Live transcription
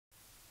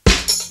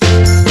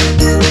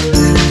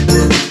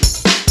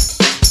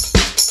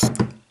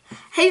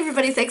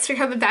everybody, thanks for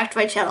coming back to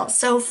my channel.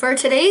 So for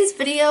today's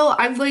video,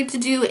 I'm going to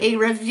do a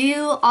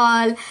review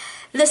on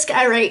this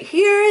guy right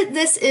here.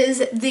 This is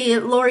the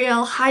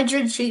L'Oreal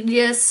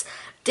HydraGenius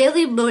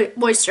Daily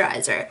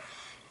Moisturizer.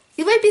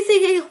 You might be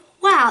thinking,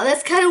 wow,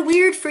 that's kind of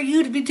weird for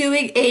you to be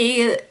doing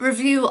a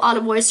review on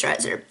a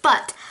moisturizer,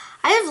 but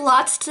I have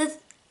lots to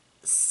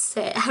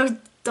say. I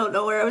don't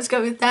know where I was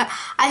going with that.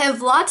 I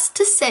have lots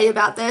to say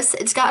about this.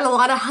 It's gotten a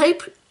lot of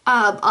hype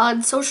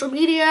on social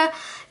media.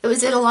 It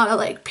was in a lot of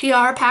like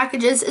PR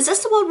packages. Is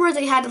this the one where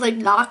they had to like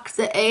knock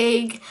the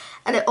egg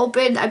and it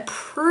opened? I'm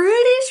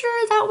pretty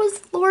sure that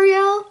was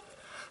L'Oreal.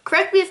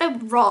 Correct me if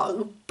I'm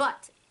wrong,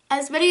 but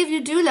as many of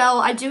you do know,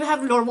 I do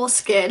have normal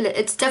skin.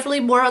 It's definitely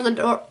more on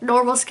the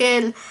normal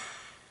skin.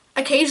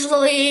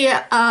 Occasionally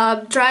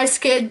dry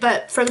skin,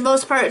 but for the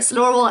most part it's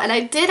normal. And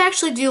I did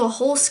actually do a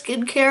whole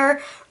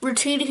skincare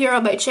routine here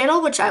on my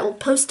channel, which I will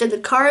post in the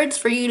cards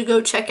for you to go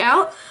check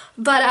out.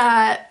 But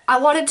I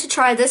wanted to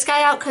try this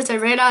guy out because I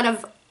ran out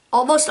of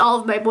almost all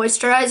of my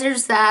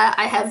moisturizers that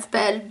I have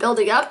been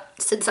building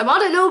up since I'm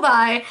on a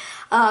no-buy.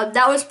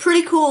 That was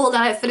pretty cool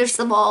that I finished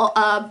them all,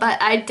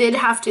 but I did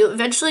have to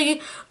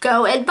eventually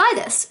go and buy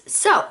this.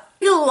 So,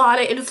 a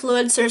lot of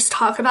influencers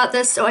talk about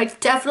this, so I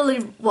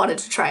definitely wanted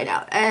to try it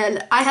out.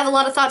 And I have a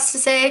lot of thoughts to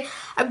say.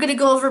 I'm going to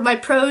go over my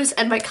pros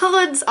and my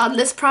cons on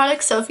this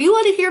product, so if you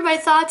want to hear my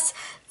thoughts,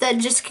 then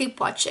just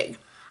keep watching.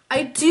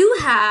 I do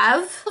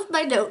have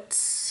my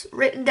notes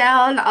written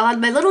down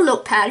on my little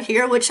notepad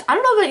here, which I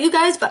don't know about you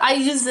guys, but I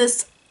use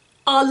this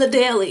on the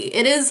daily.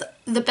 It is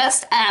the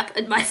best app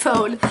in my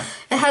phone.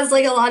 It has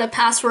like a lot of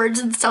passwords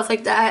and stuff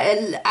like that,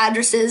 and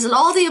addresses and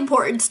all the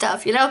important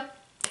stuff, you know?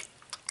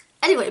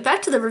 Anyway,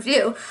 back to the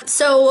review.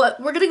 So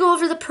we're gonna go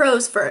over the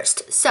pros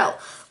first. So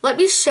let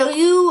me show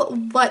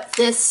you what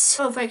this,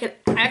 I don't know if I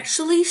can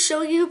actually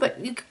show you,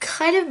 but you can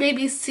kind of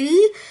maybe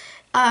see,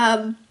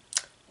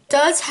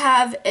 does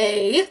have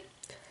a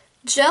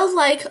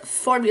gel-like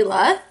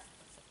formula.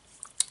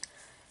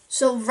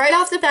 So right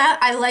off the bat,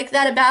 I like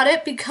that about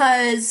it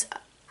because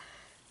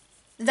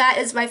that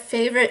is my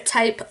favorite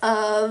type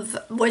of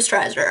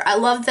moisturizer. I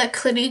love the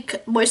Clinique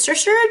Moisture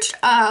Surge,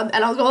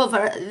 and I'll go over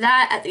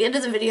that at the end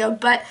of the video,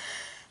 but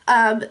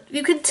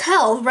you can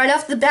tell right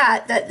off the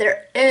bat that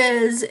there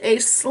is a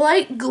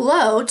slight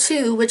glow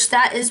too, which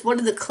that is one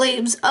of the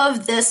claims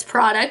of this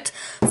product,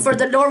 for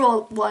the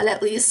normal one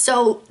at least.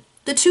 So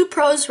the two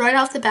pros right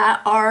off the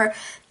bat are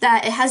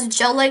that it has a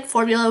gel-like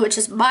formula, which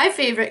is my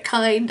favorite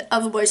kind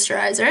of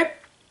moisturizer,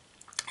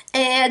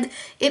 and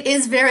it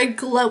is very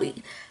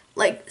glowy,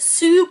 like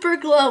super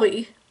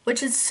glowy,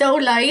 which is so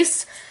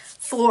nice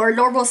for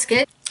normal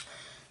skin.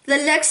 The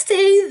next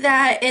thing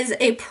that is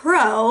a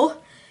pro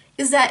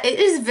is that it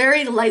is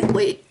very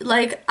lightweight.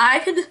 Like I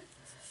don't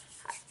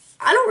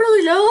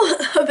really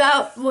know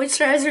about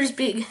moisturizers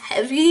being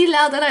heavy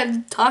now that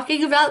I'm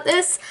talking about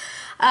this,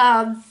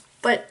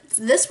 but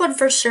this one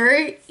for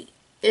sure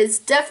is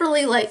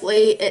definitely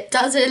lightweight. It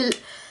doesn't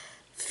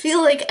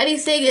feel like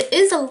anything. It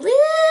is a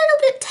little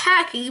bit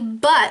tacky,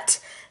 but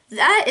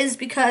that is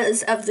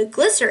because of the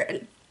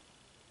glycerin,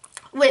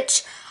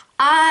 which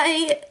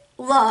I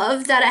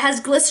love that it has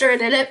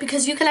glycerin in it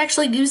because you can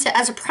actually use it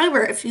as a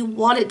primer if you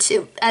wanted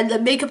to, and the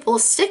makeup will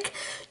stick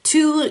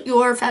to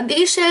your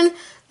foundation.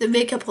 The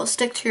makeup will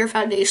stick to your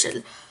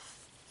foundation.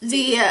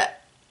 The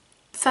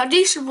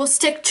foundation will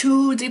stick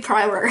to the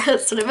primer.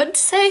 That's what I meant to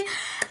say.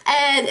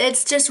 And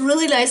it's just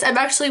really nice. I'm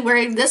actually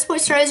wearing this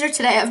moisturizer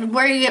today. I've been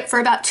wearing it for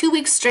about 2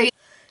 weeks straight.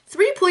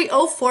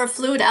 3.04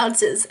 fluid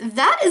ounces.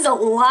 That is a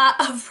lot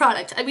of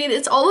product. I mean,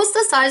 it's almost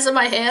the size of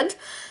my hand.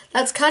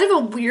 That's kind of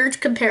a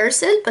weird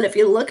comparison, but if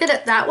you look at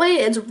it that way,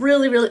 it's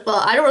really, really, well,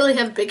 I don't really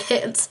have big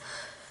hands.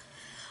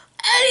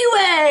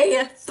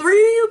 Anyway,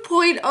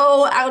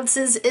 3.0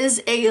 ounces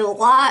is a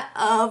lot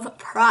of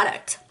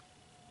product.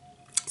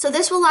 So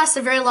this will last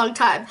a very long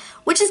time,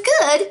 which is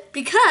good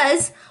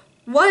because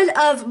one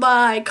of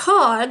my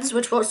cons,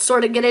 which we'll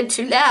sort of get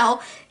into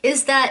now,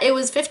 is that it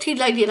was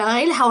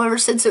 $15.99. However,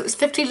 since it was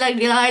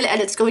 $15.99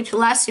 and it's going to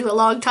last you a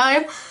long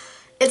time,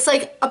 it's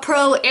like a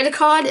pro and a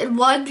con in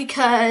one,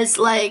 because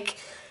like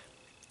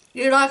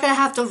you're not going to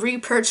have to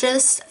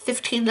repurchase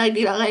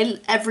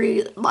 $15.99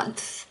 every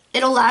month.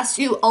 It'll last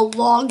you a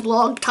long,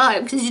 long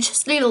time because you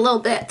just need a little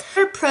bit.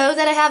 The pro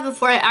that I have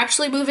before I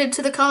actually move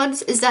into the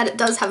cons is that it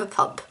does have a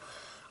pump,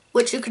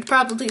 which you could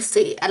probably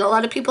see, and a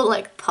lot of people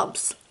like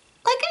pumps,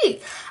 like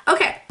me.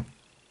 Okay,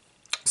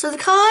 so the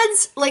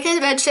cons, like I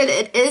mentioned,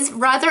 it is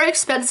rather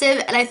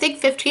expensive, and I think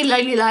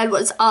 $15.99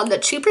 was on the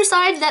cheaper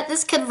side that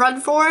this can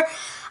run for.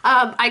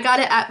 I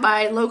got it at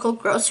my local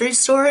grocery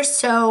store,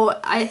 so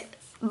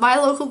my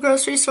local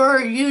grocery store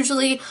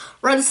usually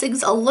runs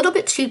things a little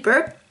bit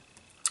cheaper,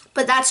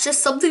 but that's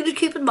just something to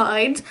keep in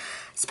mind,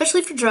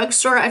 especially for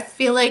drugstore. I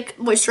feel like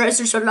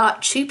moisturizers are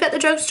not cheap at the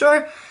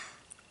drugstore.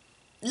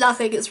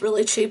 Nothing is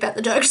really cheap at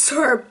the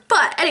drugstore,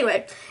 but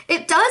anyway,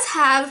 it does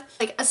have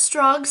like a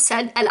strong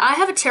scent, and I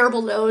have a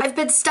terrible nose. I've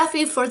been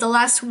stuffy for the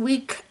last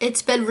week.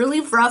 It's been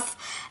really rough,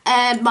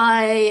 and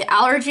my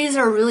allergies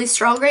are really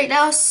strong right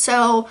now,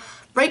 so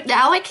right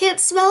now I can't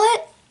smell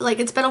it, like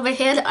it's been on my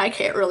hand, I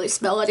can't really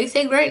smell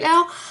anything right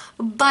now.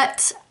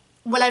 But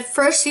when I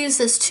first used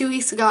this 2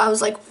 weeks ago, I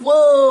was like,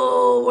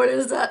 whoa, what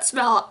is that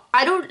smell?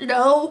 I don't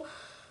know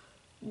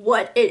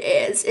what it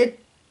is. It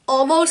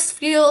almost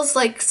feels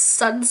like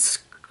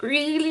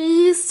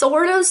sunscreeny,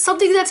 sort of.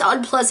 Something that's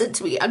unpleasant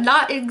to me. I'm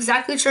not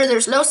exactly sure.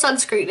 There's no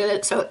sunscreen in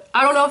it, so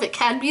I don't know if it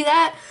can be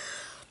that.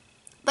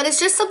 But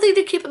it's just something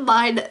to keep in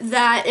mind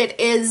that it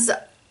is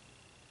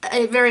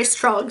a very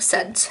strong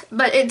scent.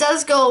 But it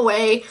does go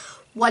away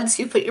once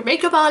you put your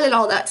makeup on and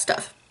all that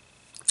stuff.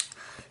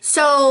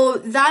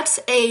 So that's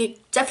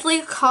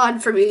definitely a con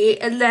for me.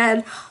 And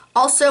then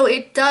also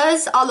it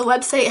does on the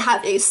website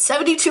have a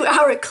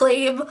 72-hour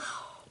claim.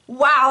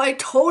 Wow, I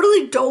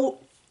totally do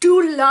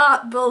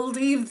not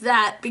believe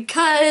that,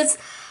 because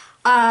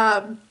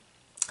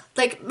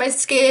like my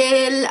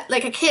skin,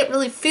 like I can't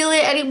really feel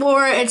it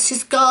anymore. It's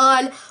just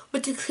gone.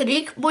 With the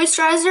Clinique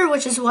moisturizer,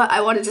 which is what I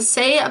wanted to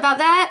say about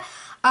that.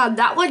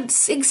 That one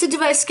sinks into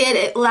my skin.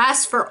 It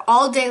lasts for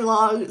all day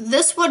long.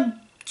 This one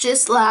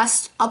just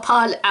lasts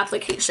upon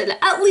application,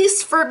 at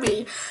least for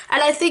me.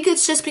 And I think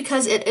it's just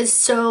because it is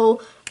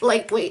so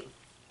lightweight.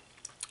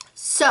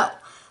 So,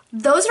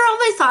 those are all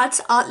my thoughts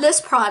on this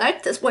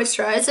product, this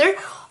moisturizer.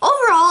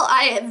 Overall,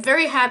 I am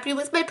very happy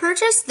with my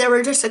purchase. There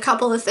were just a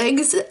couple of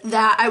things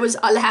that I was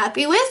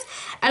unhappy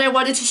with, and I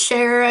wanted to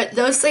share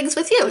those things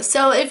with you.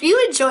 So if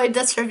you enjoyed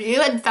this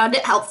review and found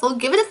it helpful,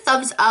 give it a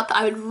thumbs up.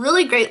 I would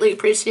really greatly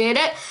appreciate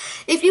it.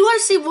 If you want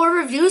to see more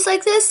reviews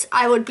like this,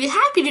 I would be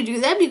happy to do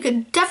them. You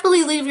can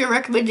definitely leave your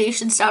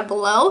recommendations down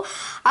below.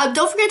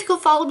 Don't forget to go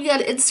follow me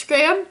on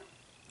Instagram.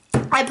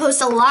 I post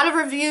a lot of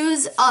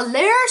reviews on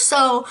there,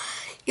 so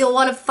you'll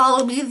want to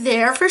follow me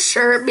there for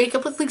sure.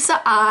 Makeup with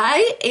Lisa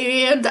I.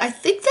 And I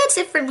think that's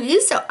it for me.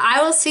 So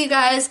I will see you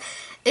guys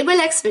in my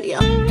next video.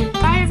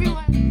 Bye, everyone.